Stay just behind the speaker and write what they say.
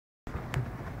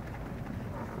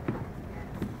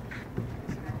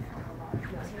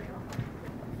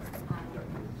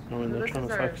Oh, in the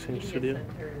Toronto Stock Exchange studio.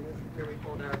 Center, and this is where we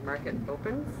hold our market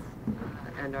opens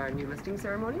and our new listing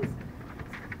ceremonies.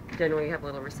 Generally, we have a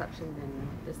little reception in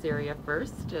this area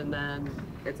first, and then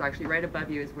it's actually right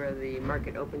above you is where the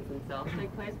market opens themselves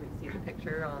take place. We can see the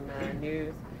picture on the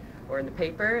news or in the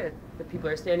paper. If the people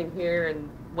are standing here, and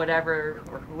whatever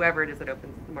or whoever it is that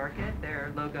opens the market,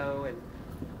 their logo and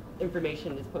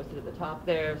information is posted at the top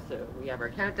there. So we have our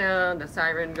countdown, the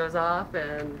siren goes off,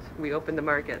 and we open the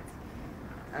markets.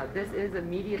 This is a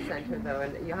media center, though,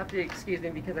 and you'll have to excuse me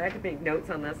because I have to make notes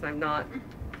on this. I'm not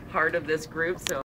part of this group, so